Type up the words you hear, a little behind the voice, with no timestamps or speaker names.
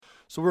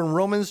So we're in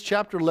Romans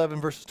chapter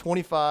 11, verses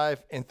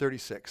 25 and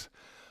 36.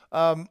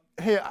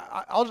 Hey,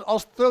 I'll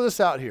throw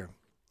this out here.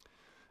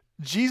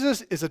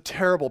 Jesus is a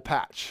terrible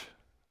patch.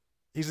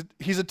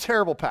 He's a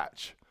terrible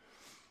patch.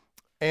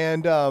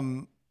 And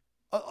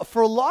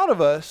for a lot of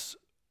us,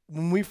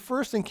 when we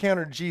first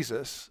encountered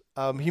Jesus,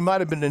 he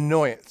might have been an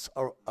annoyance,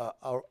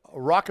 a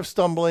rock of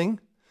stumbling,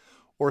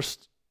 or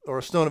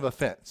a stone of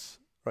offense,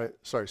 right?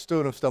 Sorry,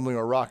 stone of stumbling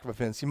or a rock of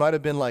offense. He might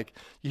have been like,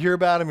 you hear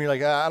about him, you're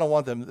like, I don't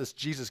want them. This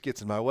Jesus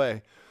gets in my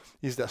way.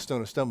 He's that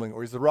stone of stumbling,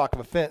 or he's the rock of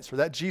offense, or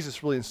that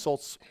Jesus really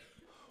insults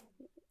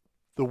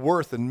the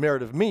worth and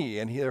merit of me,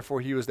 and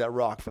therefore he was that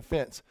rock of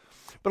offense.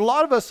 But a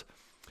lot of us,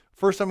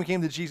 first time we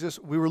came to Jesus,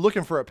 we were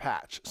looking for a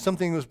patch.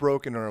 Something was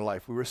broken in our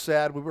life. We were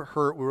sad, we were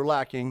hurt, we were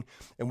lacking,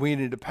 and we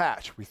needed a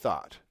patch, we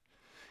thought.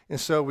 And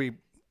so we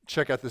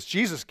check out this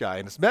Jesus guy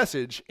and his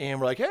message, and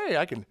we're like, hey,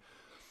 I can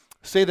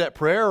say that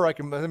prayer, or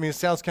it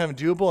sounds kind of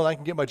doable, and I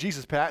can get my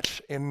Jesus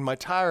patch, and my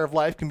tire of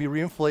life can be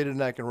reinflated,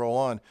 and I can roll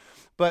on.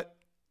 But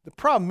the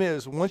problem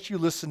is, once you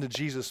listen to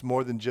Jesus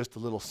more than just a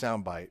little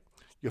soundbite,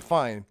 you'll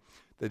find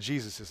that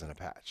Jesus isn't a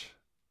patch.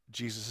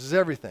 Jesus is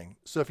everything.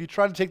 So if you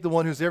try to take the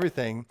one who's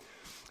everything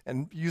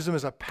and use him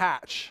as a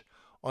patch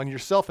on your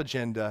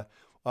self-agenda,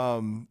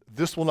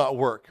 this will not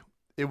work.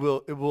 It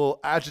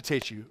will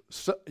agitate you.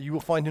 So you will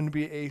find him to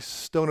be a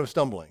stone of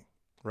stumbling,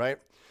 right?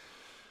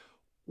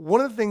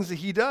 One of the things that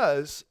he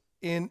does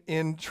in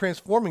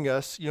transforming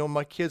us,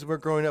 my kids, when we're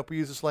growing up, we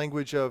use this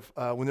language of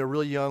when they're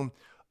really young,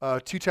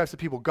 two types of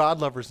people, God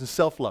lovers and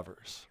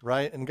self-lovers,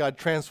 right? And God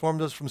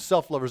transformed us from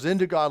self-lovers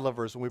into God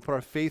lovers when we put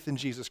our faith in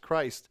Jesus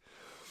Christ.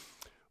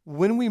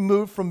 When we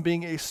move from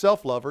being a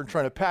self-lover and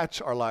trying to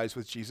patch our lives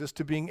with Jesus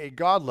to being a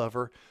God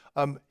lover,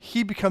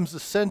 he becomes the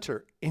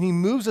center, and he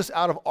moves us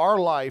out of our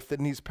life that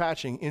needs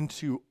patching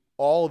into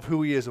all of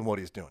who he is and what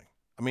he's doing.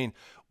 I mean,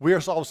 we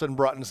are all of a sudden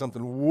brought into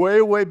something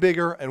way, way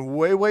bigger and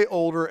way, way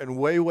older and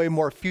way, way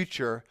more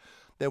future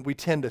than we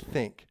tend to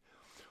think.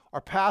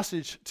 Our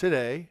passage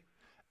today,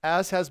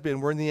 as has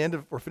been,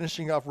 we're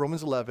finishing off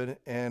Romans 11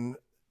 and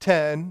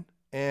 10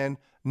 and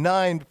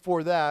 9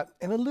 before that,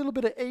 and a little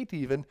bit of 8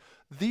 even.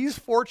 These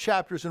 4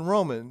 chapters in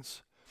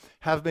Romans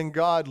have been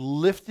God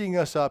lifting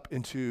us up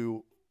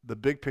into the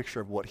big picture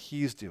of what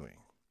he's doing.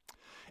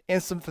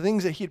 And some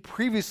things that he had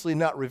previously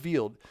not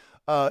revealed.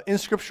 In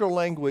scriptural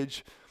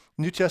language,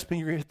 New Testament,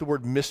 you're going to hit the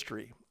word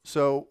mystery.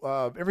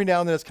 So every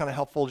now and then it's kind of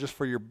helpful just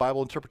for your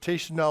Bible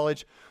interpretation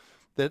knowledge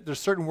that there's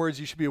certain words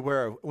you should be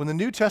aware of. When the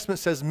New Testament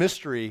says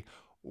mystery,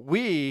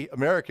 we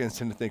Americans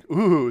tend to think,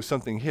 ooh,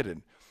 something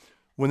hidden.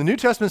 When the New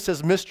Testament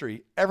says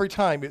mystery, every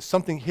time it's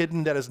something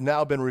hidden that has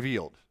now been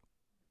revealed.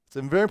 It's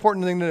a very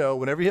important thing to know.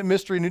 Whenever you hit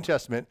mystery in New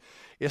Testament,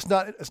 it's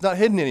not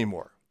hidden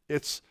anymore.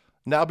 It's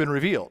now been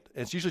revealed.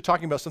 And it's usually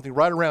talking about something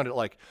right around it,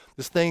 like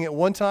this thing at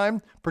one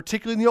time,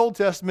 particularly in the Old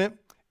Testament,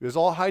 it was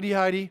all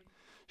hidey-hidey,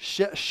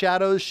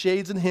 shadows,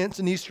 shades, and hints,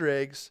 and Easter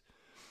eggs.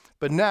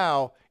 But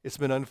now it's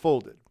been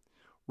unfolded.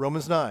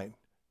 Romans 9,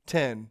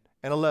 10,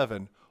 and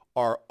 11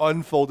 are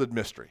unfolded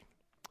mystery.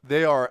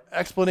 They are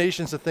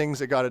explanations of things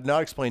that God had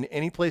not explained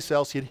anyplace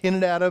else. He had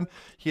hinted at them.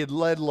 He had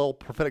led little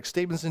prophetic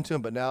statements into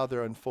them, but now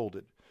they're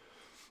unfolded.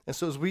 And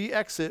so as we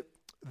exit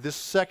this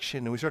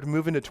section and we start to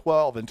move into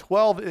 12, and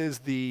 12 is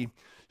the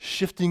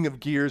shifting of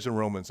gears in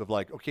Romans of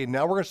like, okay,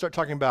 now we're going to start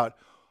talking about,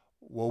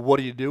 well, what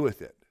do you do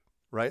with it,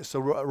 right? So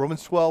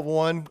Romans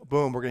 12:1,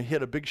 boom, we're going to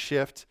hit a big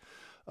shift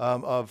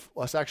of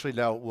us actually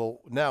now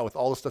with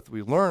all the stuff that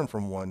we learned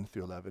from 1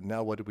 through 11,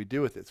 now what do we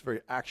do with it? It's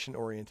very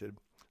action-oriented.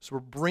 So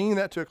we're bringing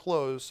that to a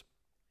close.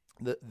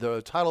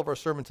 The title of our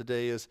sermon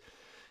today is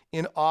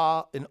In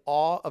Awe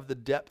of the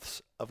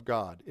Depths of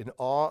God. In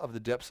Awe of the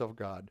Depths of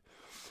God.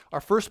 Our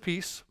first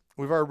piece,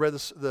 we've already read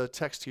the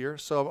text here,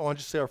 so I want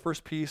to say our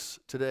first piece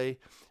today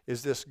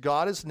is this: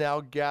 God is now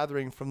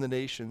gathering from the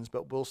nations,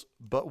 but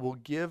will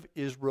give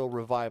Israel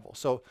revival.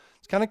 So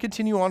it's kind of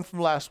continue on from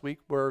last week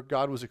where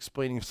God was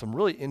explaining some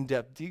really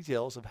in-depth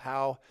details of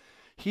how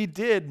he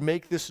did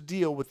make this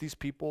deal with these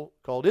people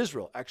called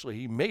Israel. Actually,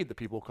 he made the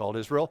people called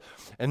Israel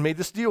and made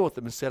this deal with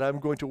them and said, I'm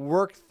going to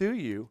work through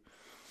you.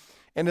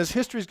 And as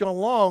history's gone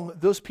along,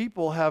 those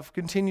people have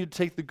continued to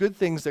take the good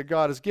things that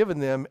God has given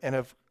them and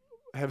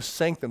have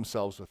sank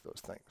themselves with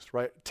those things,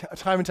 right?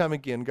 Time and time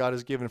again, God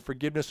has given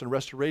forgiveness and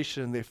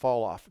restoration, and they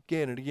fall off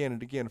again and again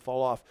and again,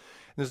 fall off.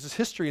 And there's this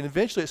history, and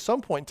eventually at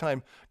some point in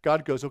time,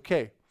 God goes,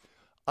 okay,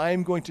 I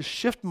am going to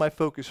shift my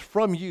focus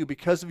from you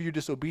because of your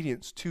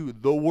disobedience to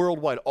the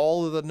worldwide,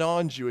 all of the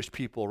non-Jewish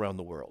people around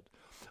the world,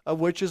 of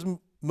which is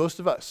most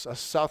of us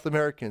South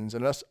Americans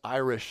and us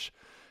Irish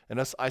and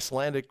us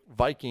Icelandic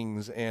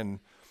Vikings and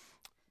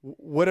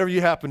whatever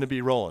you happen to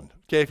be rolling.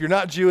 Okay, if you're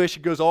not Jewish,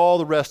 it goes all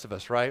the rest of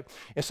us, right?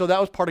 And so that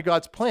was part of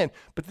God's plan.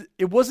 But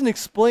it wasn't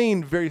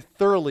explained very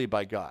thoroughly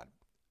by God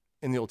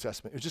in the Old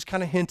Testament. It was just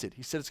kind of hinted.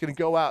 He said it's going to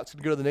go out, it's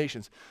going to go to the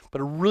nations.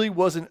 But it really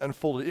wasn't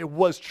unfolded. It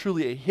was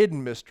truly a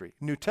hidden mystery.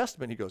 New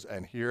Testament, he goes,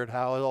 and here's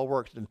how it all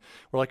worked. And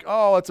we're like,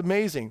 oh, it's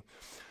amazing.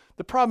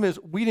 The problem is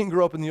we didn't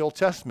grow up in the Old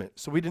Testament,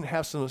 so we didn't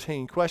have some of those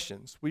hanging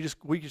questions. We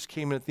just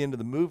came in at the end of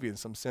the movie in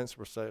some sense.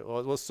 We're saying,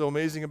 oh, what's so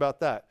amazing about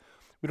that?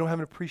 We don't have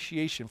an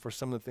appreciation for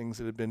some of the things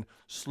that have been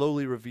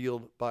slowly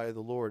revealed by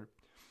the Lord.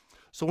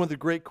 So one of the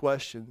great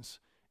questions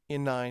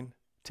in 9,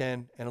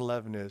 10, and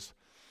 11 is,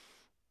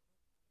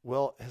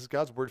 well, has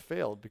God's word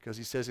failed? Because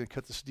he says he's going to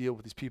cut this deal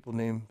with these people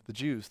named the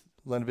Jews,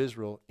 the land of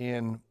Israel,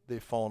 and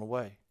they've fallen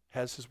away.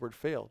 Has his word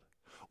failed?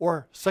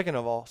 Or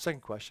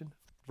second question,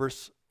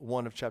 verse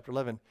 1 of chapter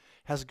 11,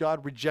 has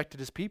God rejected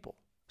his people?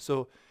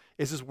 So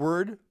is his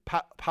word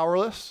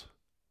powerless?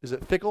 Is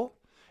it fickle?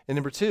 And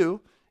number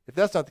 2, if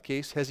that's not the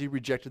case, has he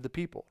rejected the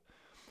people?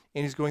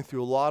 And he's going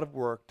through a lot of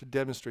work to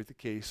demonstrate the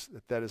case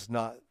that that is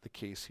not the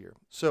case here.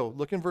 So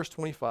look in verse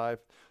 25.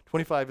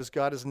 25 is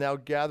God is now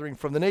gathering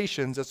from the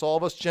nations, that's all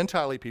of us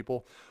Gentile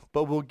people,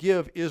 but will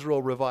give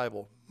Israel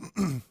revival.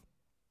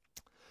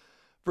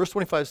 Verse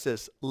 25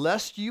 says,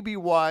 lest you be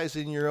wise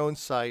in your own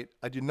sight,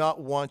 I do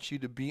not want you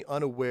to be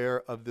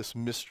unaware of this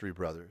mystery,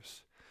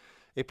 brothers.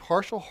 A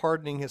partial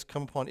hardening has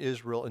come upon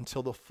Israel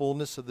until the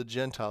fullness of the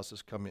Gentiles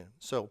has come in.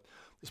 So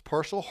this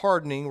partial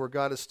hardening, where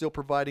God is still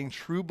providing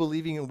true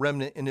believing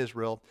remnant in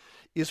Israel,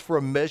 is for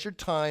a measured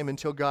time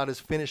until God has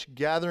finished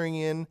gathering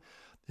in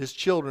his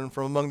children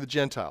from among the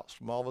Gentiles,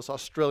 from all of us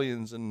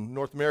Australians and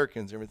North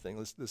Americans,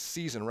 everything, this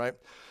season, right?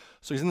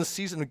 So he's in the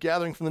season of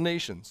gathering from the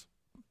nations.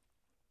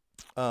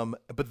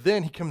 But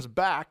then he comes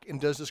back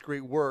and does this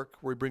great work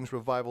where he brings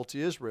revival to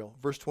Israel.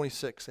 Verse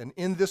 26, and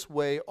in this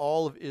way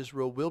all of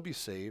Israel will be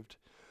saved.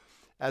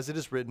 As it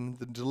is written,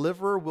 the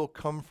deliverer will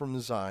come from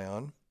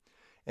Zion,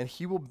 and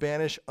he will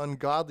banish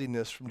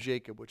ungodliness from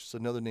Jacob, which is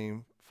another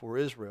name for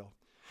Israel.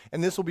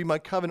 And this will be my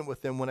covenant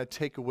with them when I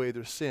take away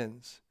their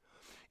sins.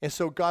 And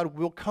so God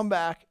will come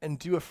back and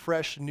do a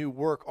fresh new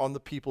work on the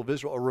people of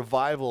Israel, a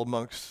revival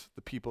amongst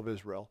the people of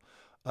Israel.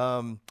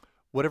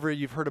 Whatever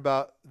you've heard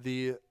about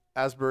the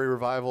Asbury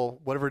revival,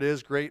 whatever it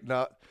is, great, it's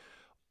going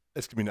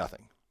to be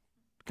nothing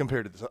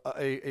compared to this.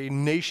 A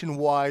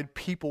nationwide,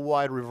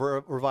 people-wide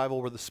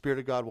revival where the Spirit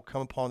of God will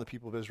come upon the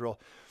people of Israel,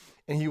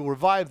 and he will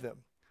revive them.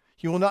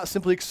 He will not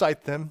simply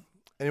excite them,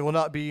 and it will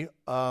not be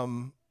a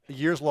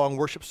years-long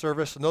worship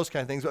service and those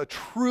kind of things, but a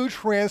true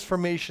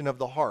transformation of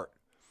the heart.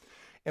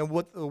 And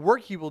what the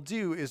work he will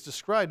do is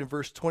described in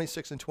verse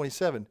 26 and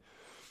 27.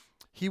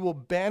 He will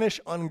banish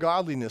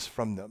ungodliness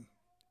from them.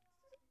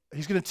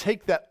 He's going to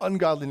take that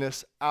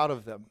ungodliness out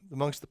of them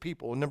amongst the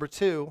people. And number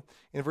 2,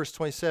 in verse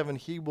 27,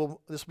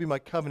 this will be my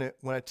covenant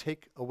when I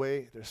take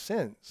away their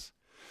sins.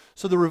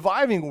 So the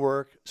reviving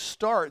work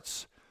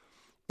starts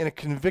in a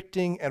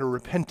convicting and a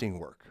repenting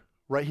work,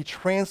 right? He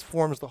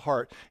transforms the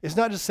heart. It's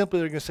not just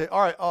simply they're going to say,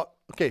 all right,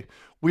 okay,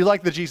 we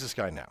like the Jesus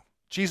guy now.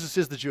 Jesus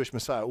is the Jewish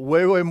Messiah.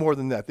 Way, way more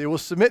than that. They will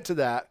submit to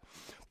that.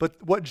 But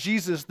what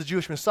Jesus, the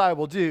Jewish Messiah,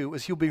 will do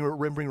is he'll bring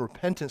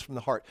repentance from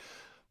the heart.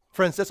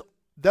 Friends,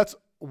 that's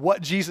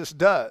what Jesus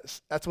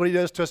does. That's what he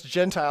does to us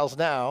Gentiles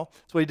now.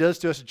 That's what he does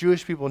to us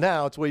Jewish people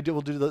now. It's what he will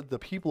do to the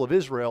people of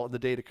Israel in the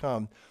day to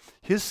come.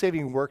 His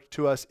saving work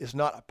to us is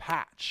not a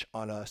patch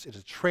on us. It's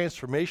a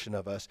transformation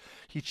of us.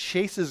 He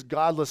chases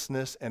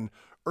godlessness and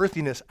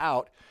earthiness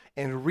out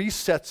and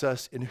resets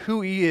us in who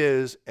he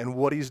is and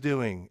what he's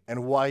doing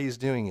and why he's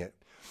doing it.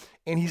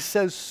 And he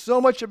says so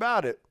much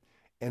about it,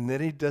 and then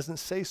he doesn't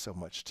say so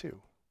much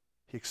too.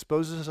 He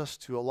exposes us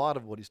to a lot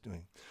of what he's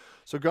doing.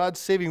 So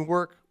God's saving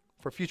work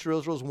for future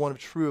Israel is one of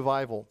true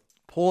revival,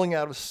 pulling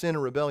out of sin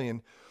and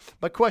rebellion.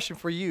 My question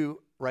for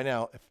you right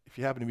now, if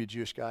you happen to be a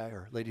Jewish guy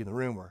or lady in the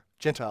room or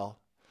Gentile,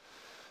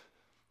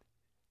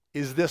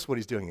 is this what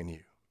he's doing in you?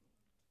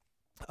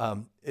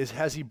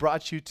 Has he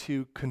brought you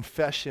to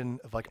confession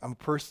of like, I'm a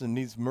person who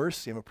needs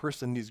mercy, I'm a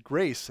person who needs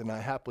grace, and I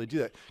happily do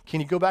that?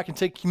 Can you go back and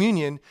take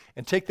communion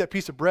and take that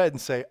piece of bread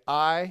and say,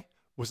 I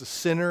was a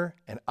sinner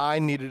and I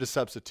needed a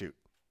substitute.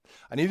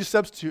 I needed a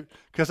substitute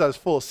because I was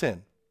full of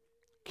sin.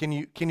 Can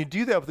you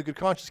do that with a good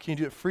conscience? Can you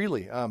do it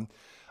freely? I've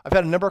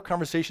had a number of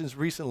conversations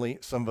recently,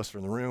 some of us are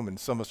in the room and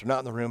some of us are not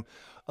in the room,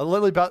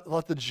 literally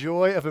about the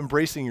joy of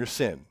embracing your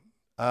sin.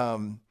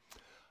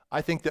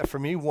 I think that for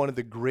me, one of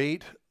the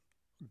great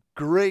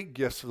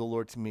gifts of the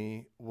Lord to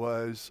me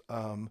was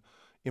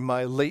in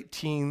my late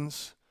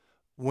teens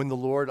when the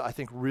Lord, I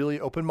think, really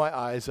opened my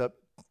eyes up,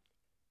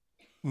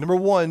 number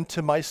one,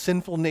 to my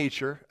sinful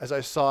nature as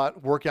I saw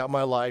it work out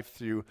my life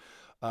through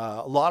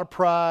a lot of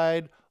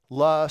pride,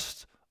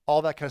 lust,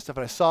 all that kind of stuff.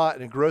 And I saw it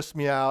and it grossed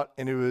me out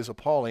and it was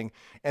appalling.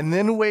 And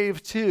then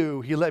wave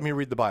 2, he let me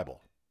read the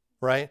Bible,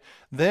 right?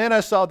 Then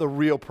I saw the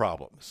real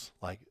problems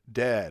like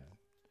dead,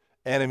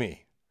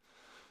 enemy,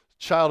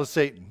 child of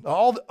Satan,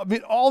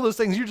 all those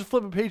things. You're just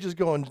flipping pages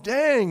going,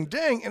 dang.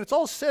 And it's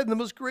all said in the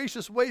most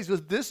gracious ways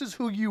because this is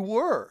who you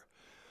were.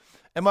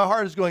 And my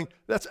heart is going,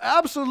 that's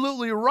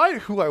absolutely right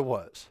who I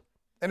was.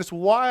 And it's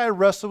why I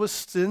wrestle with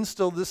sin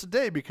still this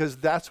day, because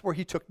that's where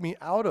he took me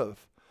out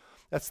of.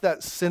 That's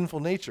that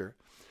sinful nature.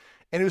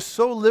 And it was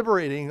so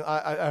liberating.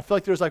 I feel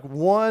like there's like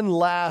one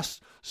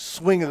last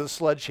swing of the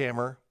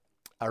sledgehammer.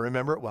 I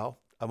remember it well.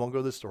 I won't go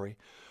to this story.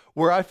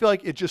 Where I feel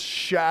like it just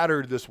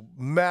shattered this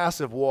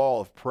massive wall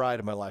of pride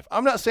in my life.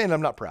 I'm not saying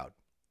I'm not proud.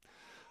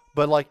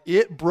 But like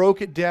it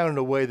broke it down in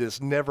a way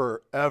that's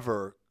never,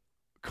 ever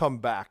come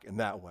back in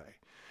that way.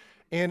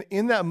 And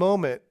in that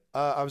moment,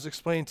 I was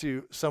explaining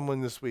to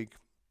someone this week,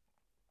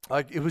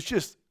 like, it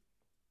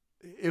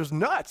was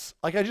nuts.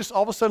 Like, I just,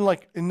 all of a sudden,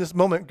 like, in this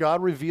moment,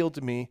 God revealed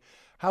to me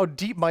how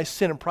deep my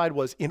sin and pride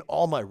was in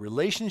all my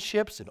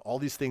relationships and all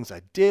these things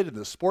I did and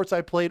the sports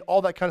I played,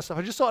 all that kind of stuff.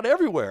 I just saw it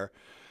everywhere.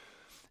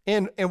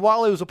 And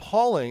while it was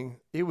appalling,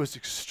 it was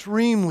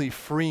extremely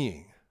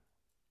freeing.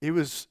 It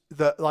was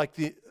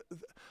the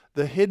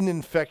hidden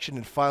infection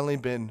had finally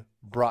been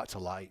brought to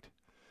light.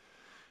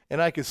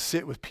 And I could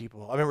sit with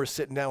people. I remember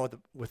sitting down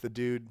with a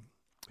dude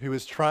who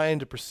was trying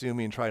to pursue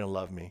me and trying to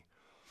love me.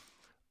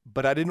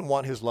 But I didn't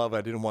want his love.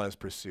 I didn't want his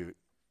pursuit.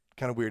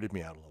 Kind of weirded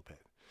me out a little bit.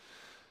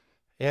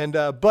 And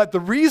but the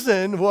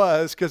reason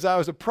was because I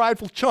was a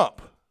prideful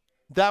chump.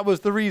 That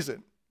was the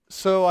reason.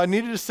 So I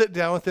needed to sit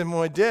down with him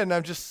when I did, and I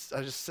just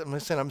said,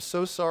 listen, I'm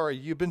so sorry.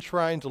 You've been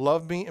trying to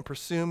love me and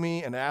pursue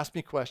me and ask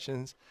me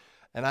questions,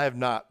 and I have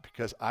not,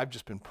 because I've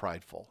just been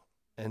prideful.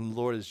 And the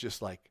Lord has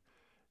just like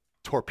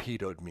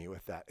torpedoed me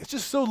with that. It's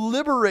just so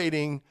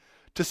liberating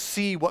to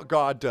see what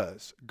God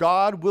does.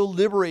 God will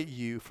liberate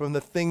you from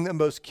the thing that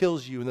most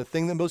kills you, and the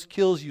thing that most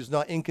kills you is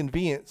not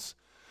inconvenience.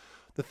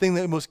 The thing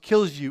that most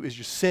kills you is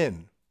your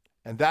sin.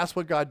 And that's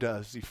what God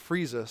does. He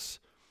frees us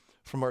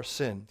from our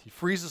sin. He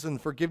frees us in the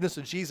forgiveness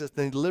of Jesus,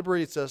 then he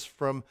liberates us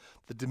from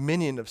the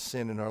dominion of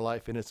sin in our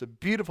life. And it's a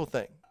beautiful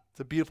thing. It's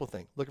a beautiful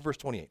thing. Look at verse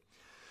 28.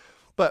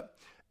 But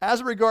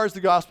as it regards the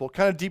gospel,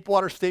 kind of deep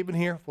water statement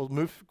here. We'll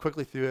move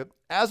quickly through it.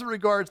 As it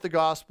regards the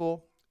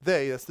gospel,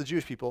 that's the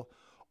Jewish people,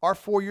 are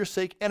for your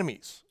sake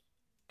enemies.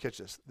 Catch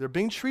this. They're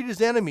being treated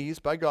as enemies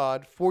by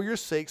God for your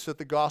sake so that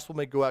the gospel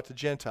may go out to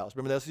Gentiles.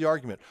 Remember, that's the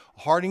argument.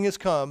 Hardening has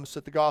come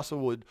so that the gospel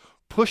would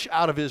push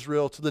out of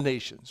Israel to the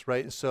nations,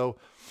 right? And so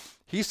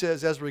he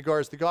says, as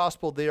regards the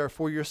gospel, they are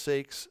for your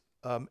sakes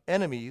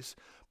enemies,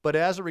 but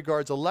as it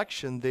regards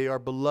election, they are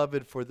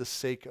beloved for the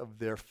sake of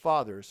their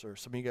fathers. Or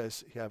some of you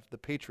guys have the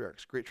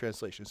patriarchs, great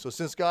translation. So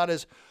since God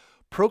has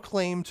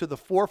proclaimed to the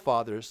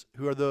forefathers,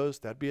 who are those?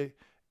 That'd be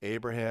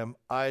Abraham,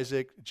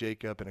 Isaac,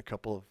 Jacob, and a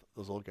couple of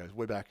those old guys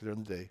way back there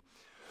in the day.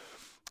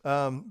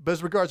 But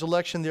as regards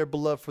election, they are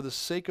beloved for the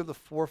sake of the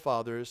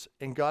forefathers,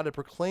 and God had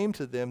proclaimed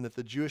to them that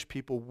the Jewish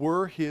people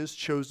were his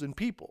chosen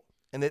people,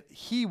 and that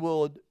he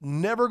will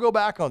never go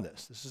back on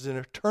this. This is an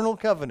eternal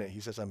covenant, he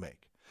says, I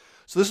make.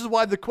 So this is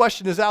why the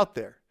question is out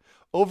there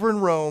over in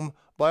Rome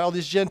by all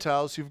these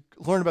Gentiles who've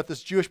learned about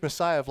this Jewish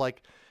Messiah of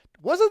like,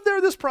 wasn't there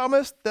this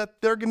promise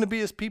that they're going to be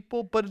his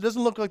people, but it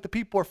doesn't look like the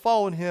people are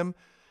following him.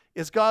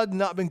 Is God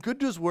not been good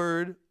to his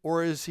word,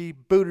 or is he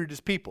booted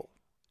his people?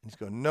 And he's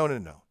going, no, no,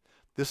 no.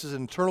 This is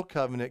an eternal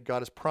covenant God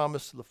has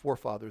promised to the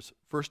forefathers.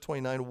 Verse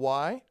 29,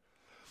 why?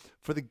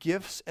 For the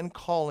gifts and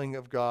calling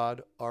of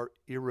God are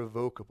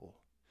irrevocable.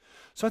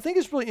 So I think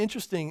it's really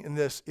interesting in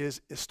this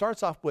is it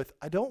starts off with,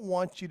 I don't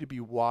want you to be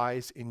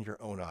wise in your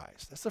own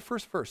eyes. That's the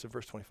first verse of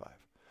verse 25.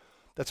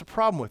 That's a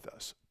problem with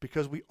us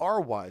because we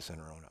are wise in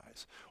our own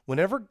eyes.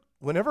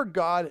 Whenever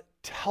God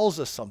tells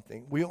us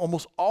something, we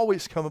almost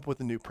always come up with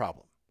a new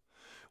problem.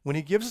 When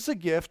he gives us a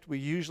gift, we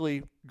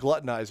usually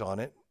gluttonize on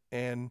it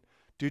and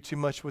do too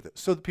much with it.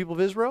 So the people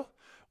of Israel,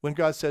 when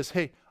God says,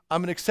 hey,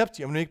 I'm going to accept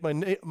you, I'm going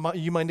to make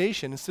you my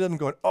nation, instead of them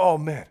going, oh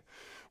man,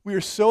 we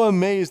are so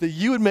amazed that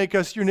you would make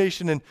us your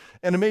nation and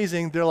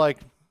amazing, they're like,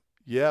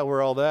 yeah,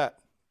 we're all that.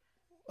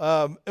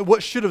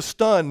 What should have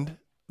stunned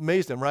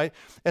amazed them, right?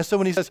 And so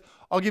when he says,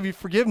 I'll give you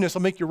forgiveness,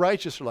 I'll make you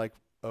righteous, they're like,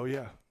 oh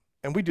yeah.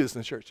 And we do this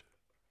in the church.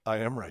 I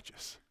am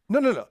righteous.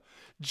 No.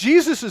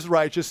 Jesus is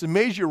righteous and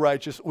made you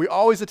righteous. We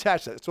always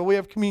attach that. So we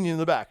have communion in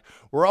the back.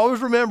 We're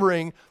always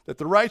remembering that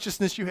the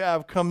righteousness you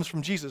have comes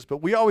from Jesus.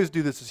 But we always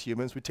do this as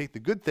humans. We take the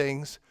good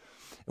things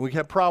and we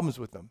have problems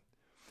with them.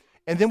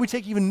 And then we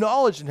take even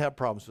knowledge and have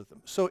problems with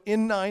them. So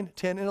in 9,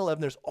 10, and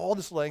 11, there's all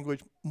this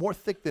language more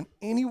thick than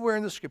anywhere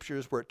in the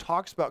scriptures where it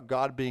talks about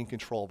God being in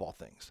control of all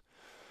things.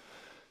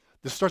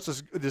 This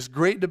starts this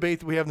great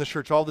debate that we have in the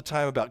church all the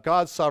time about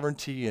God's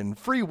sovereignty and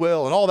free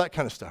will and all that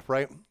kind of stuff,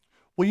 right?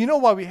 Well, you know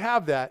why we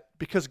have that?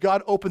 Because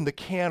God opened the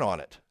can on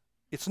it.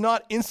 It's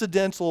not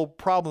incidental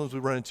problems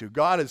we run into.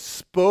 God has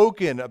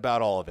spoken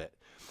about all of it.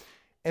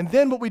 And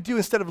then what we do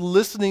instead of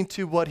listening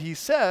to what he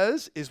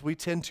says is we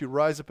tend to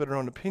rise up in our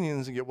own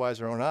opinions and get wise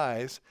in our own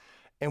eyes.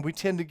 And we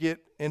tend to get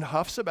in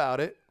huffs about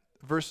it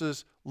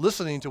versus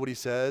listening to what he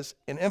says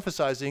and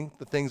emphasizing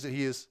the things that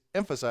he is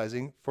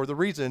emphasizing for the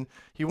reason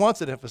he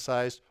wants it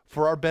emphasized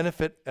for our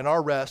benefit and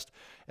our rest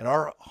and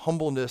our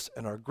humbleness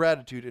and our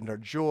gratitude and our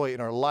joy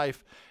in our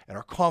life and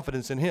our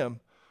confidence in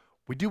him.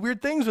 We do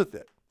weird things with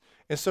it.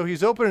 And so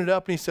he's opening it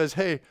up and he says,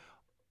 hey,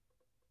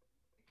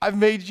 I've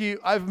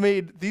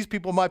made these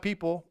people my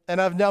people,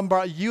 and I've now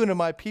brought you into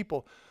my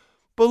people.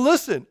 But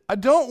listen, I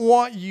don't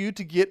want you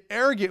to get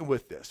arrogant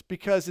with this,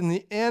 because in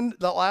the end,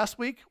 that last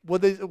week,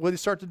 what they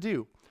start to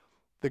do?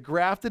 The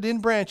grafted in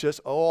branches,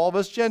 all of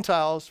us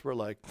Gentiles were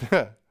like,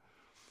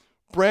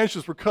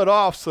 branches were cut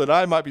off so that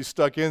I might be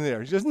stuck in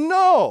there. He says,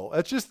 no,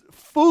 that's just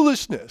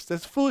foolishness.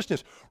 That's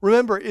foolishness.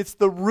 Remember, it's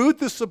the root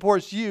that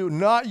supports you,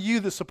 not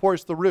you that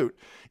supports the root.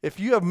 If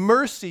you have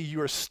mercy,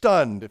 you are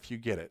stunned if you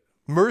get it.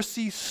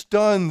 Mercy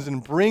stuns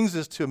and brings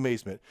us to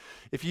amazement.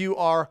 If you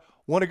are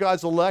one of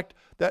God's elect,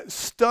 that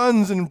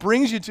stuns and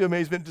brings you to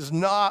amazement does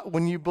not,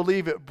 when you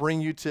believe it,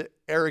 bring you to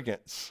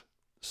arrogance.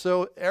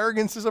 So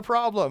arrogance is a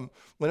problem.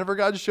 Whenever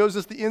God shows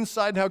us the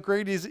inside and how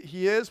great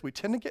he is, we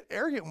tend to get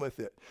arrogant with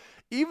it.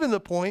 Even to the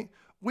point,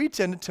 we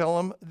tend to tell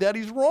him that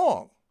he's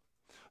wrong.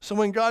 So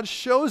when God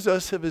shows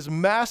us of his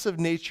massive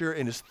nature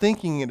and his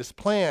thinking and his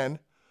plan,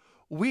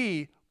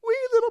 we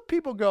little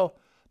people go,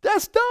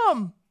 that's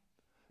dumb.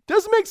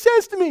 Doesn't make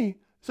sense to me.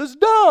 So it's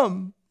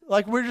dumb.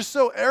 Like we're just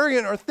so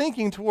arrogant in our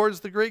thinking towards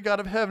the great God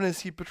of heaven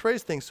as he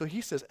portrays things. So he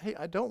says, hey,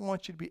 I don't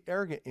want you to be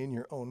arrogant in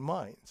your own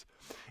minds.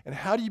 And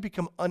how do you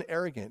become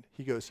unarrogant?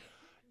 He goes,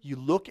 you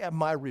look at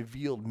my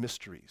revealed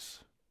mysteries.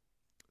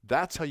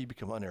 That's how you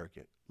become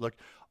unarrogant. Look,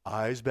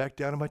 eyes back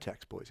down in my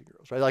text, boys and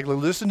girls, right? Like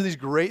listen to these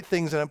great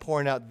things that I'm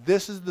pouring out.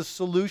 This is the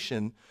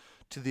solution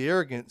to the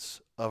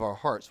arrogance of our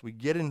hearts. We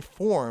get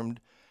informed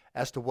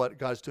as to what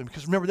God's doing.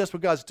 Because remember, that's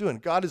what God's doing.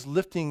 God is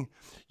lifting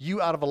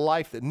you out of a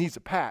life that needs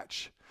a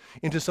patch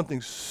into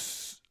something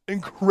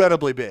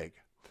incredibly big.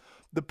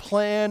 The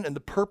plan and the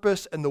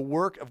purpose and the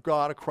work of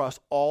God across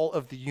all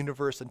of the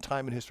universe and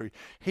time and history.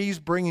 He's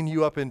bringing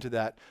you up into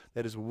that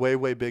is way,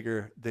 way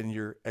bigger than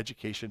your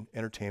education,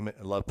 entertainment,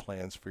 and love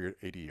plans for your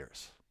 80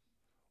 years.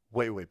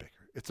 Way, way bigger.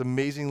 It's an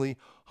amazingly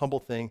humble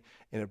thing,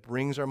 and it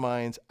brings our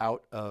minds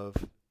out of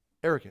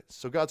arrogance.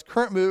 So God's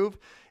current move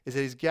is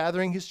that he's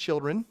gathering his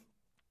children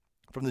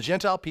from the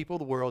Gentile people of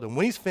the world, and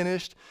when he's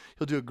finished,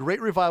 he'll do a great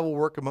revival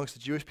work amongst the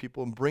Jewish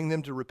people and bring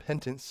them to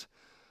repentance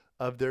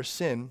of their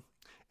sin.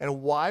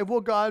 And why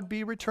will God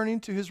be returning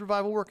to his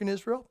revival work in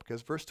Israel?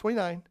 Because verse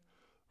 29,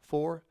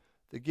 for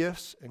the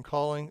gifts and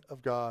calling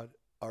of God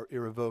are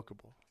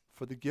irrevocable.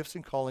 For the gifts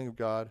and calling of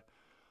God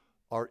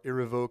are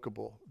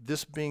irrevocable.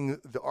 This being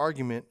the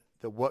argument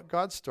that what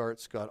God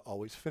starts, God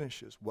always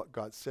finishes. What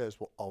God says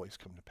will always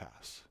come to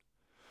pass.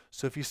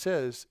 So if he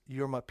says,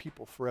 you are my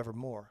people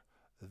forevermore,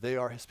 they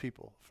are his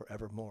people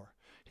forevermore.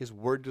 His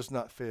word does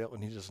not fail,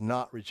 and he does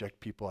not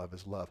reject people out of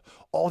his love.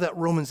 All that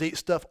Romans 8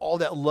 stuff, all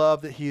that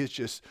love that he is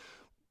just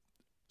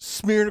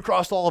smeared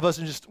across all of us,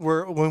 and just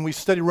when we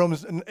study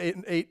Romans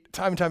 8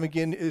 time and time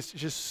again, is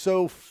just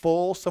so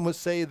full. Some would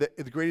say that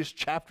the greatest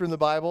chapter in the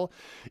Bible.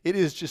 It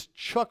is just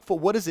chock full.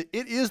 What is it?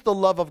 It is the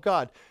love of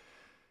God.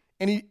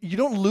 And you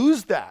don't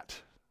lose that.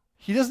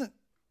 He doesn't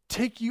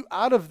take you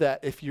out of that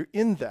if you're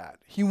in that.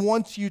 He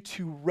wants you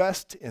to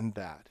rest in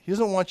that. He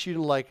doesn't want you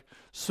to like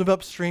swim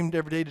upstream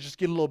every day to just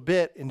get a little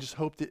bit and just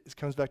hope that it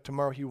comes back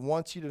tomorrow. He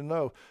wants you to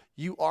know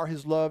you are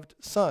his loved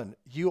son.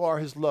 You are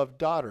his loved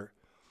daughter.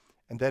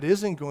 And that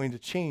isn't going to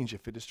change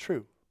if it is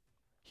true.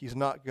 He's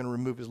not going to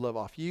remove his love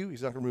off you.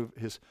 He's not going to remove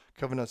his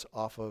covenants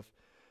off of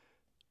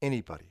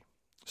anybody.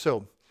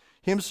 So,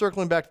 him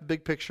circling back to the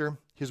big picture,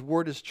 his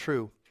word is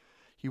true.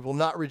 He will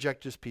not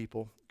reject his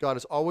people. God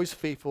is always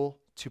faithful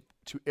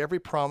to every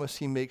promise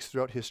he makes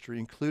throughout history,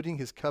 including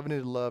his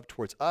covenanted love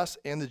towards us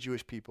and the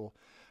Jewish people.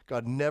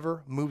 God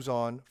never moves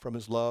on from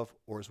his love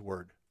or his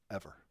word,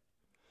 ever.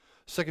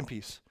 Second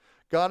piece,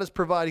 God is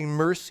providing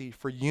mercy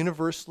for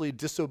universally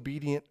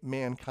disobedient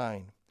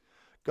mankind.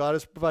 God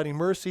is providing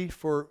mercy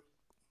for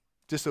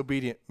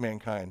disobedient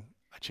mankind.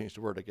 I changed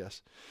the word, I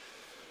guess.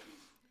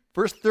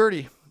 Verse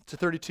 30 to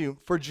 32,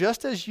 for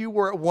just as you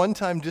were at one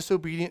time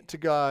disobedient to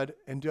God,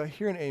 and do I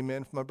hear an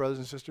amen from my brothers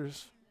and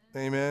sisters?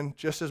 Amen.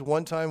 Just as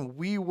one time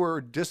we were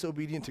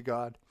disobedient to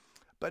God,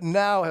 but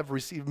now have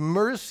received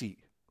mercy.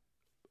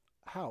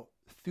 How?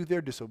 Through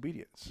their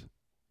disobedience.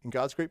 In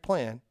God's great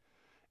plan,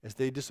 as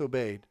they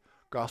disobeyed,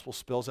 gospel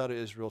spills out of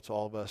Israel to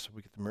all of us, so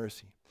we get the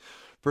mercy.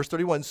 Verse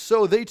 31,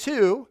 so they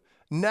too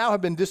now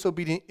have been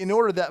disobedient in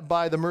order that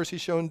by the mercy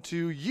shown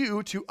to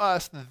you, to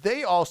us,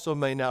 they also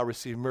may now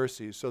receive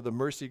mercy. So the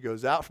mercy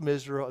goes out from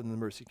Israel and the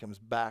mercy comes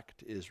back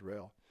to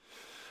Israel.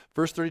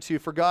 Verse 32,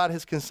 for God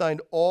has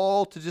consigned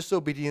all to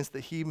disobedience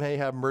that he may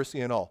have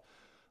mercy on all.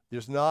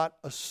 There's not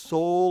a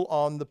soul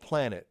on the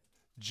planet,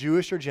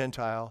 Jewish or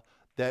Gentile,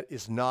 that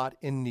is not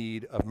in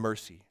need of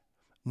mercy.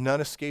 None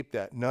escape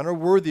that. None are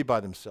worthy by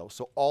themselves.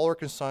 So all are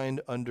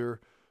consigned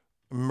under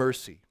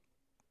mercy.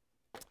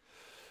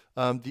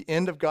 The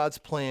end of God's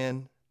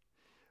plan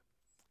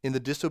in the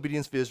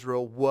disobedience of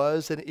Israel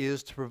was and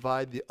is to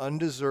provide the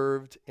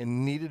undeserved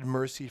and needed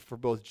mercy for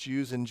both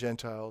Jews and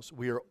Gentiles.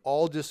 We are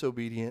all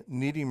disobedient,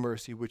 needing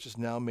mercy, which is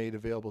now made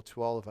available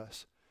to all of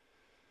us.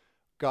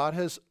 God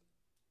has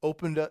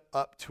opened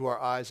up to our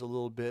eyes a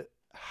little bit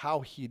how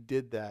he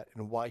did that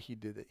and why he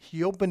did it.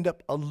 He opened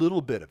up a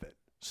little bit of it.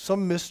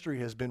 Some mystery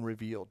has been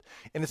revealed.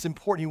 And it's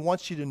important. He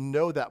wants you to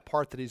know that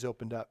part that he's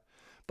opened up.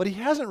 But he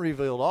hasn't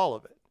revealed all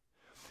of it.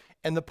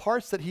 And the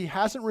parts that he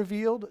hasn't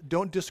revealed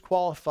don't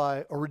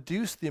disqualify or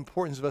reduce the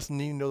importance of us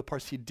needing to know the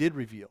parts he did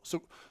reveal.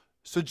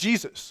 So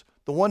Jesus,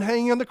 the one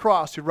hanging on the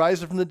cross who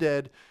rises from the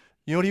dead,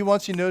 you know what he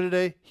wants you to know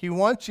today? He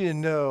wants you to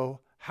know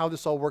how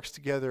this all works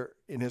together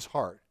in his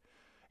heart.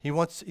 He's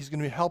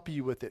going to help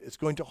you with it. It's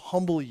going to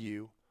humble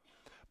you.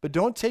 But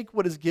don't take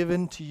what is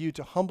given to you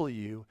to humble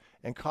you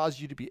and cause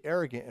you to be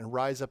arrogant and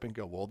rise up and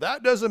go, well,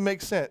 that doesn't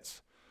make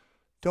sense.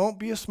 Don't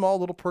be a small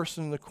little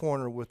person in the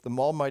corner with the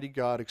almighty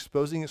God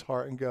exposing his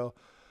heart and go,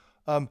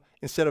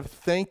 Instead of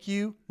thank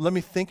you, let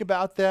me think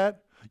about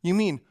that. You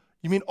mean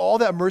all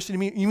that mercy to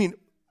me?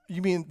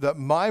 You mean that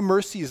my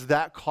mercy is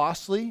that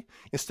costly?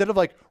 Instead of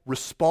like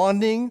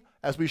responding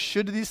as we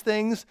should to these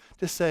things,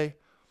 to say,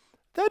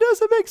 that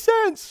doesn't make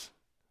sense.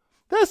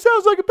 That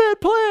sounds like a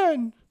bad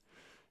plan.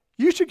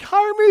 You should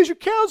hire me as your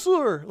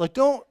counselor. Like,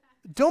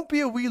 don't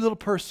be a wee little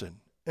person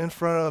in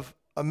front of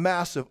a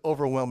massive,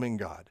 overwhelming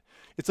God.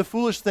 It's a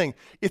foolish thing.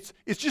 It's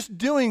just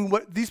doing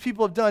what these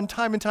people have done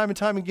time and time and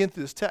time again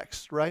through this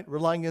text, right?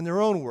 Relying on their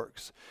own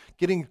works,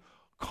 getting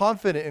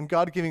confident in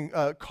God, giving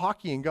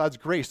cocky in God's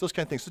grace, those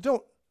kind of things.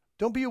 So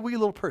don't be a wee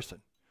little person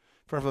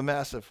in front of a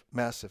massive,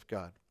 massive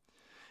God.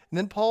 And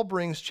then Paul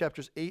brings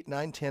chapters 8,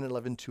 9, 10,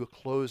 11 to a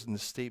close in the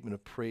statement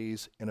of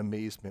praise and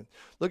amazement.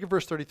 Look at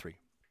verse 33.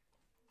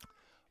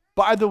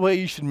 By the way,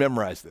 you should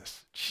memorize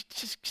this.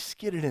 Just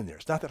get it in there.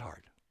 It's not that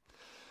hard.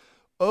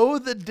 Oh,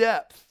 the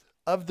depth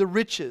of the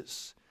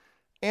riches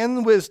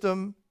and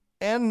wisdom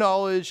and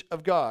knowledge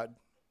of God.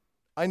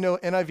 I know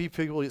NIV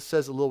people, it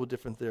says a little bit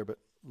different there, but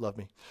love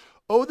me.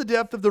 Oh, the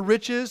depth of the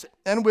riches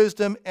and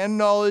wisdom and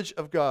knowledge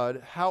of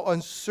God. How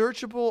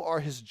unsearchable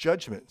are his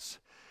judgments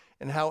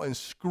and how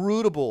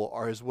inscrutable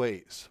are his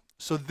ways.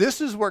 So this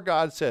is where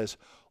God says,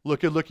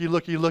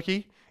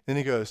 looky. And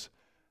he goes,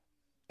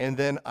 and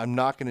then I'm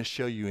not going to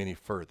show you any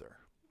further.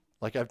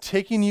 Like, I've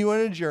taken you on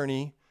a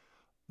journey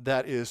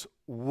that is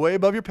way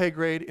above your pay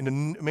grade into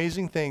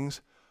amazing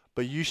things,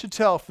 but you should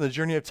tell from the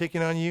journey I've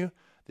taken on you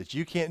that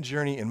you can't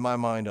journey in my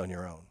mind on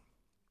your own.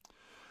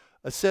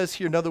 It says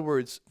here, in other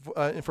words,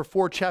 and for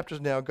 4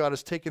 chapters now, God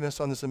has taken us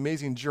on this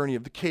amazing journey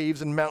of the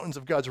caves and mountains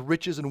of God's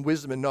riches and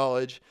wisdom and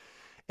knowledge,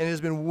 and it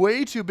has been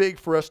way too big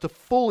for us to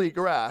fully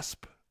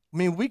grasp. I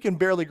mean, we can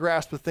barely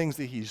grasp the things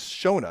that he's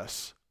shown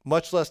us,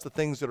 much less the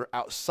things that are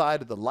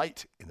outside of the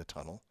light in the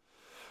tunnel.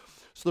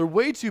 So they're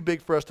way too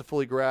big for us to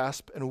fully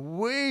grasp and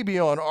way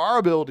beyond our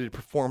ability to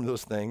perform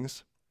those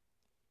things.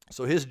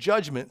 So his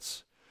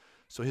judgments,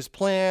 so his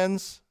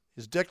plans,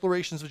 his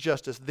declarations of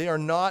justice, they are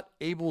not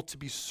able to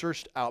be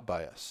searched out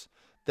by us.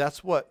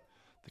 That's what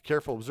the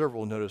careful observer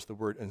will notice the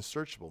word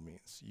unsearchable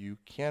means. You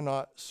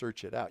cannot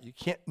search it out. You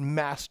can't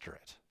master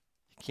it.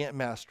 You can't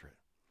master it.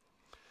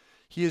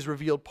 He has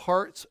revealed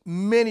parts,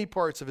 many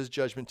parts of his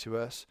judgment to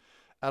us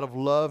out of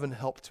love and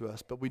help to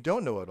us, but we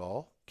don't know it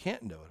all,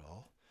 can't know it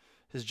all.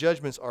 His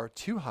judgments are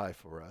too high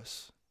for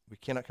us. We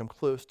cannot come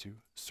close to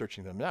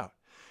searching them out.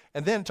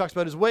 And then it talks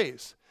about his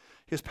ways.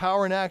 His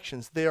power and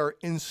actions, they are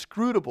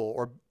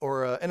inscrutable,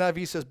 or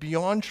NIV says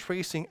beyond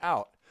tracing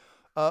out.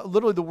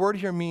 Literally, the word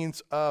here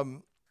means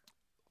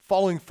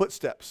following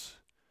footsteps.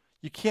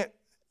 You can't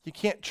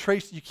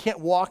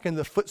walk in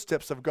the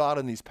footsteps of God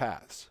in these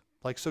paths.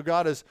 Like, so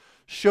God has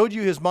showed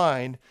you his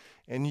mind,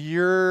 and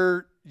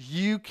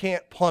you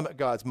can't plummet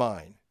God's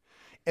mind.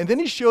 And then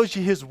he shows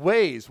you his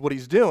ways, what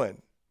he's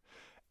doing.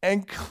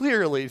 And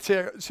clearly,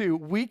 too,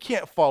 we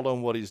can't follow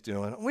him what he's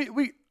doing.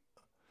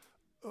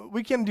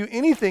 We can't do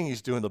anything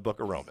he's doing in the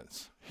book of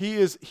Romans. He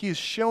is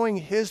showing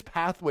his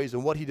pathways,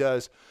 and what he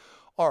does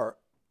are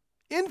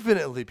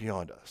infinitely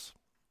beyond us.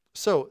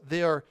 So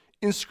they are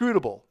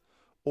inscrutable,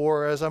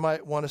 or as I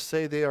might want to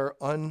say, they are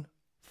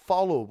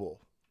unfollowable.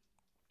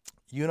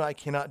 You and I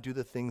cannot do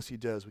the things he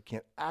does. We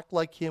can't act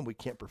like him. We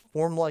can't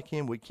perform like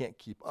him. We can't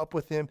keep up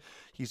with him.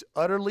 He's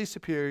utterly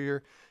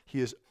superior. He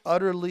is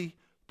utterly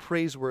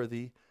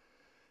praiseworthy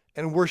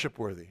and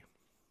worship-worthy.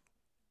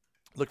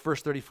 Look,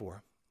 verse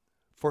 34.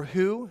 For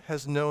who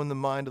has known the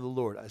mind of the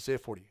Lord? Isaiah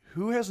 40.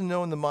 Who has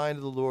known the mind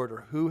of the Lord,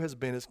 or who has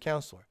been his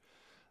counselor?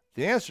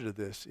 The answer to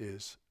this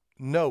is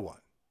no one.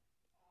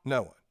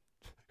 No one.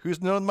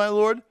 Who's known my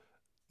Lord?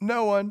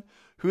 No one.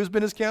 Who has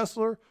been his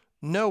counselor?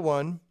 No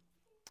one.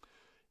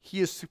 He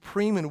is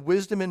supreme in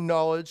wisdom and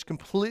knowledge,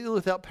 completely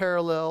without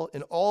parallel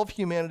in all of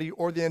humanity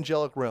or the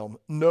angelic realm.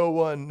 No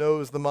one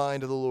knows the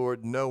mind of the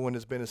Lord. No one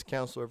has been his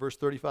counselor. Verse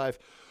 35.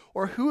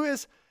 Or who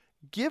has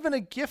given a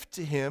gift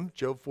to him,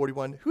 Job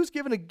 41, who's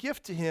given a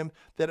gift to him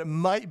that it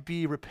might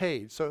be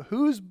repaid? So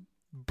who's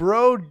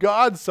borrowed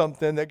God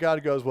something that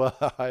God goes, well,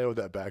 I owe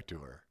that back to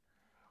her?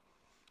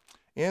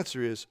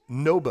 Answer is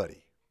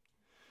nobody.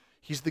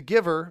 He's the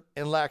giver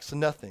and lacks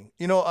nothing.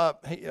 You know,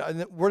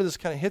 where this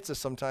kind of hits us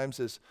sometimes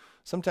is,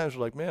 sometimes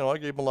we're like, man, I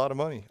gave him a lot of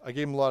money. I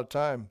gave him a lot of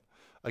time.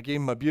 I gave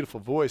him my beautiful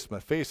voice, my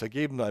face. I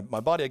gave him my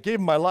body. I gave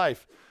him my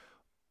life.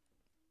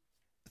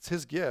 It's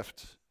his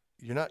gift.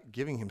 You're not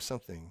giving him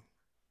something.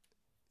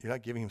 You're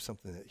not giving him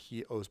something that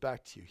he owes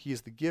back to you. He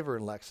is the giver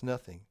and lacks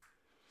nothing.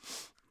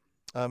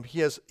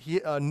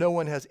 No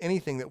one has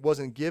anything that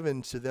wasn't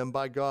given to them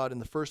by God in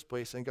the first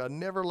place, and God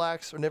never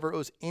lacks or never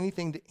owes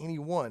anything to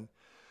anyone.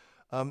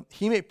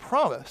 He may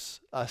promise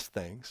us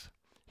things.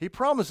 He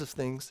promises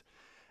things,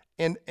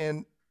 and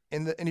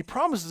he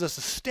promises us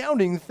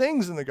astounding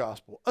things in the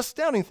gospel.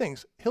 Astounding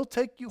things. He'll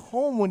take you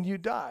home when you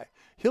die.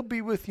 He'll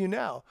be with you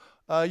now.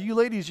 You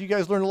ladies, you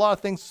guys learned a lot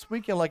of things this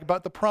weekend, like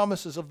about the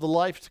promises of the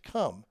life to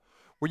come,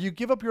 where you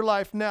give up your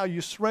life now,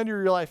 you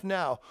surrender your life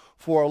now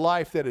for a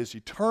life that is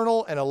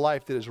eternal and a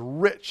life that is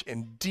rich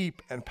and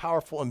deep and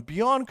powerful and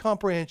beyond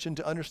comprehension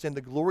to understand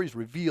the glories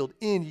revealed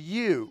in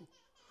you.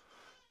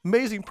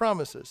 Amazing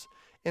promises.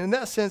 And in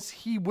that sense,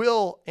 he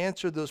will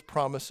answer those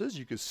promises.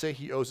 You could say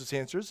he owes us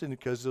answers, and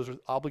because those are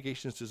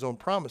obligations to his own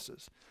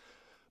promises.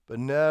 But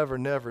never,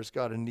 never is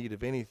God in need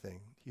of anything.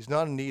 He's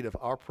not in need of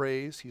our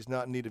praise. He's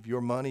not in need of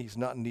your money. He's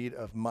not in need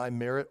of my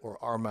merit or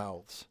our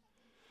mouths.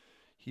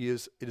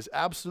 It is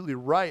absolutely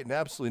right and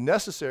absolutely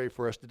necessary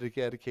for us to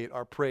dedicate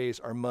our praise,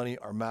 our money,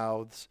 our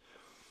mouths,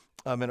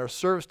 and our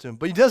service to him.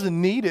 But he doesn't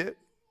need it.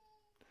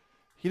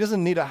 He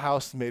doesn't need a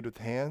house made with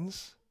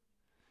hands.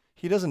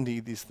 He doesn't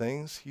need these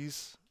things.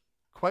 He's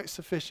quite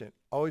sufficient,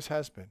 always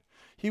has been.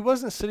 He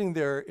wasn't sitting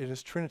there in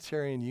his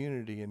Trinitarian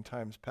unity in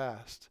times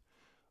past,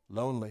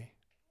 lonely,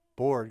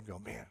 bored, and go,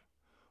 man,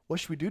 what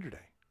should we do today?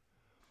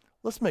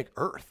 Let's make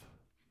earth.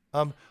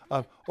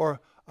 Or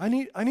I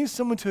need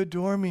someone to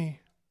adore me.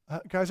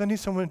 Guys, I need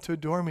someone to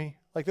adore me.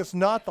 Like, that's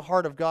not the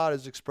heart of God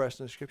as expressed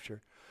in the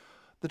Scripture.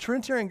 The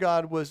Trinitarian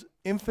God was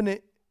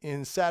infinite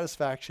in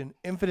satisfaction,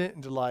 infinite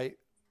in delight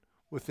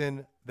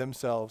within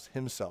themselves,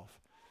 himself.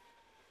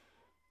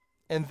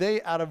 And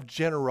they, out of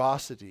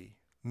generosity,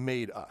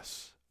 made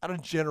us. Out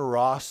of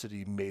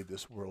generosity, made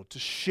this world. To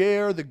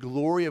share the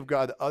glory of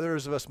God, that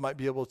others of us might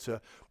be able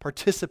to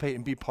participate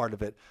and be part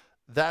of it.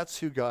 That's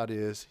who God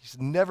is. He's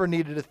never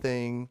needed a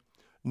thing.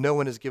 No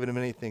one has given him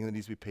anything that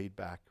needs to be paid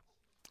back.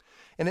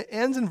 And it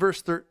ends in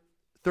verse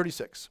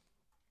 36.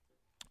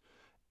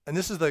 And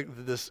this is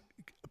this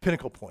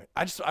pinnacle point.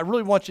 I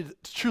really want you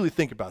to truly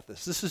think about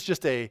this. This is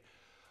just a,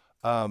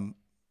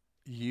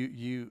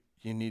 you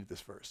need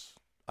this verse.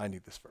 I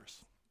need this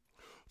verse.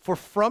 For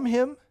from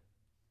him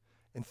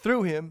and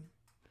through him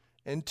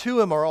and to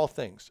him are all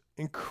things.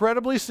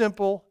 Incredibly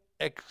simple,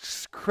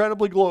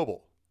 incredibly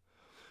global.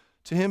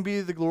 To him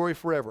be the glory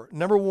forever.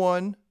 Number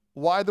one,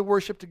 why the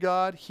worship to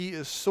God? He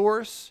is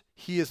source,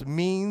 he is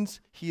means,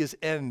 he is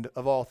end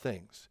of all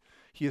things.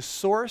 He is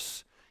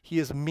source, he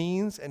is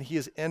means, and he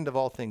is end of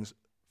all things.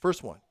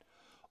 First one,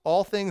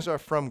 all things are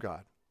from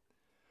God.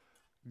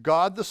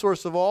 God, the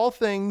source of all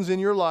things in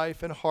your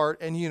life and heart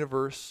and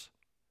universe,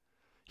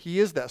 he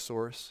is that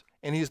source,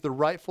 and he is the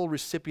rightful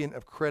recipient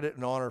of credit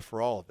and honor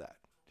for all of that.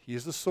 He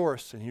is the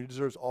source, and he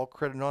deserves all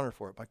credit and honor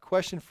for it. My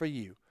question for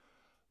you,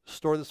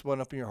 store this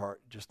one up in your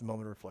heart, just a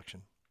moment of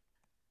reflection.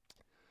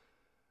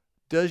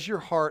 Does your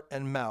heart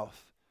and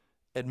mouth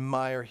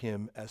admire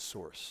him as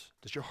source?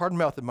 Does your heart and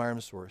mouth admire him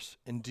as source?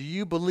 And do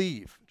you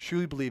believe,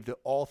 truly believe, that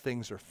all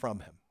things are from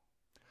him?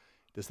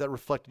 Does that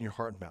reflect in your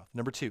heart and mouth?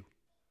 Number two,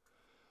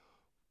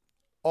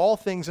 all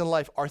things in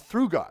life are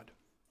through God.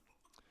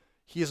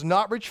 He has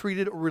not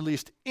retreated or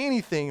released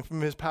anything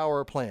from his power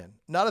or plan.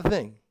 Not a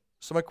thing.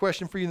 So my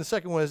question for you in the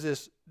second one is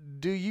this: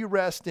 do you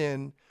rest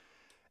in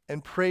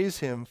and praise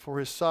him for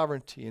his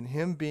sovereignty and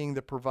him being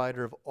the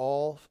provider of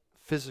all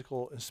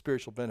physical and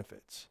spiritual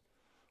benefits?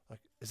 Like,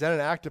 is that an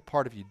active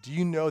part of you? Do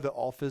you know that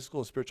all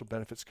physical and spiritual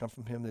benefits come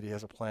from him, that he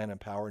has a plan and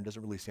power and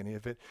doesn't release any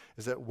of it?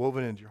 Is that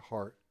woven into your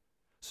heart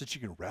so that you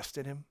can rest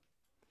in him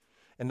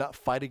and not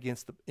fight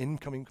against the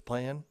incoming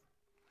plan?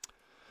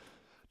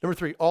 Number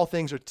three, all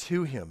things are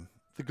to him.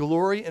 The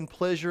glory and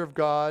pleasure of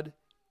God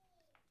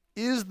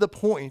is the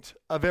point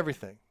of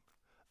everything.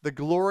 The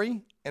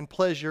glory and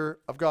pleasure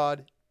of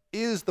God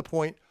is the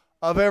point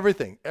of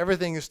everything.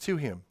 Everything is to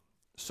him.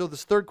 So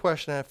this third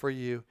question I have for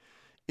you,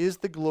 is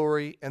the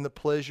glory and the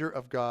pleasure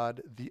of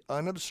God the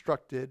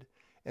unobstructed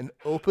and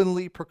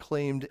openly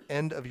proclaimed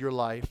end of your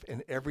life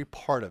and every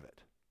part of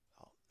it?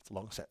 Oh, it's a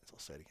long sentence. I'll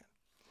say it again.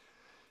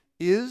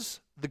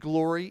 Is the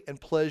glory and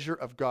pleasure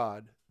of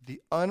God the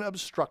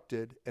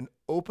unobstructed and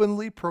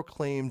openly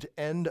proclaimed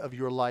end of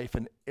your life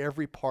and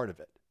every part of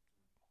it?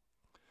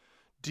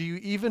 Do you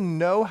even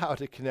know how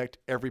to connect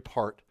every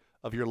part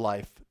of your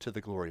life to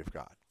the glory of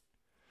God?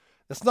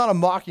 That's not a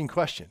mocking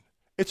question.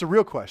 It's a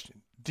real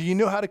question. Do you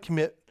know how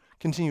to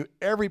continue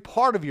every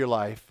part of your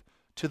life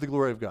to the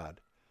glory of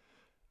God?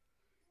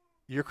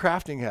 Your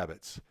crafting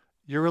habits,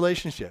 your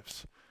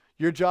relationships,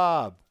 your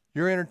job,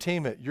 your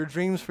entertainment, your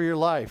dreams for your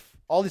life,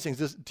 all these things.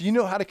 Do you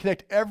know how to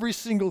connect every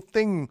single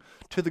thing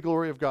to the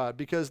glory of God?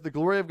 Because the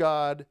glory of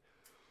God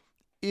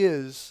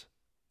is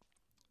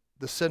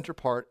the center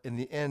part and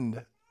the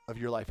end of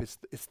your life.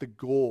 It's the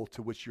goal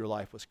to which your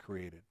life was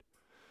created.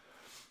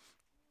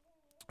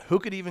 Who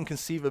could even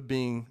conceive of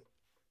being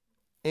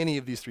any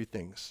of these three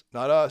things?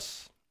 Not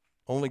us,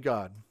 only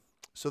God.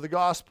 So the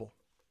gospel,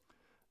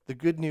 the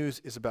good news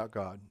is about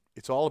God.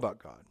 It's all about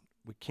God.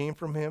 We came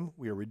from him,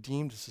 we are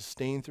redeemed and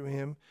sustained through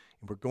him,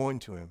 and we're going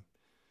to him.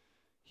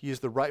 He is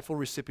the rightful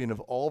recipient of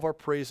all of our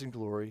praise and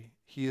glory.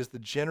 He is the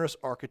generous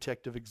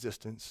architect of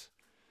existence.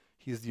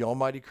 He is the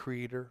almighty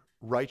creator,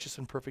 righteous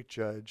and perfect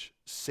judge,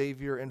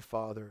 savior and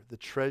father, the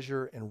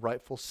treasure and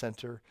rightful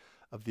center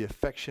of the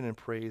affection and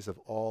praise of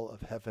all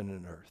of heaven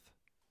and earth.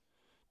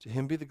 To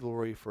him be the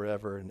glory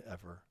forever and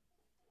ever.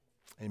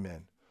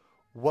 Amen.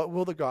 What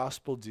will the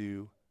gospel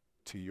do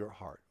to your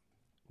heart?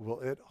 Will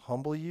it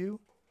humble you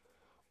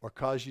or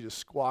cause you to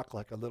squawk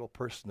like a little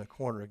person in a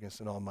corner against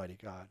an almighty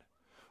God?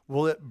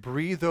 Will it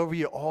breathe over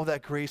you all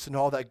that grace and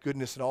all that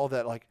goodness and all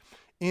that like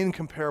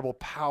incomparable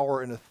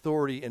power and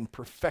authority and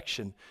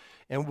perfection?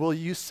 And will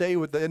you say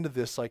at the end of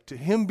this, like, to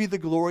him be the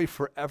glory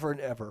forever and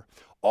ever.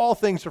 All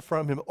things are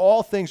from him.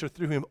 All things are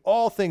through him.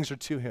 All things are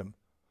to him.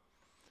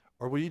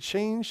 Or will you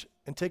change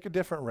and take a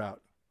different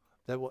route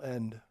that will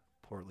end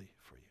poorly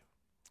for you?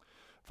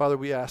 Father,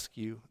 we ask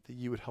you that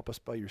you would help us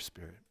by your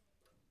Spirit.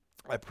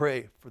 I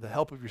pray for the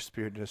help of your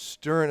Spirit to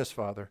stir in us,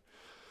 Father,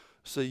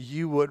 so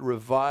you would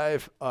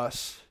revive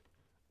us,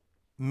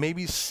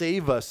 maybe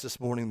save us this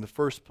morning in the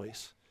first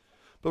place.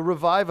 But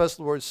revive us,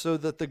 Lord, so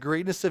that the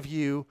greatness of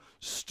you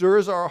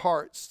stirs our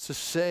hearts to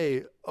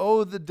say,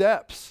 oh, the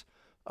depths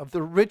of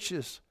the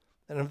riches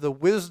and of the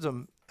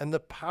wisdom and the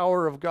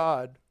power of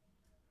God.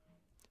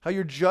 How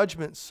your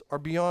judgments are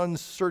beyond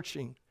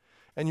searching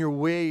and your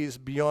ways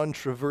beyond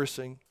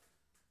traversing.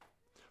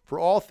 For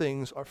all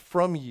things are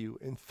from you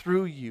and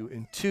through you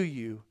and to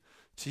you.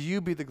 To you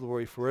be the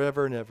glory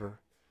forever and ever.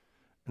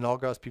 And all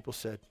God's people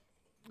said,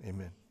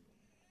 amen.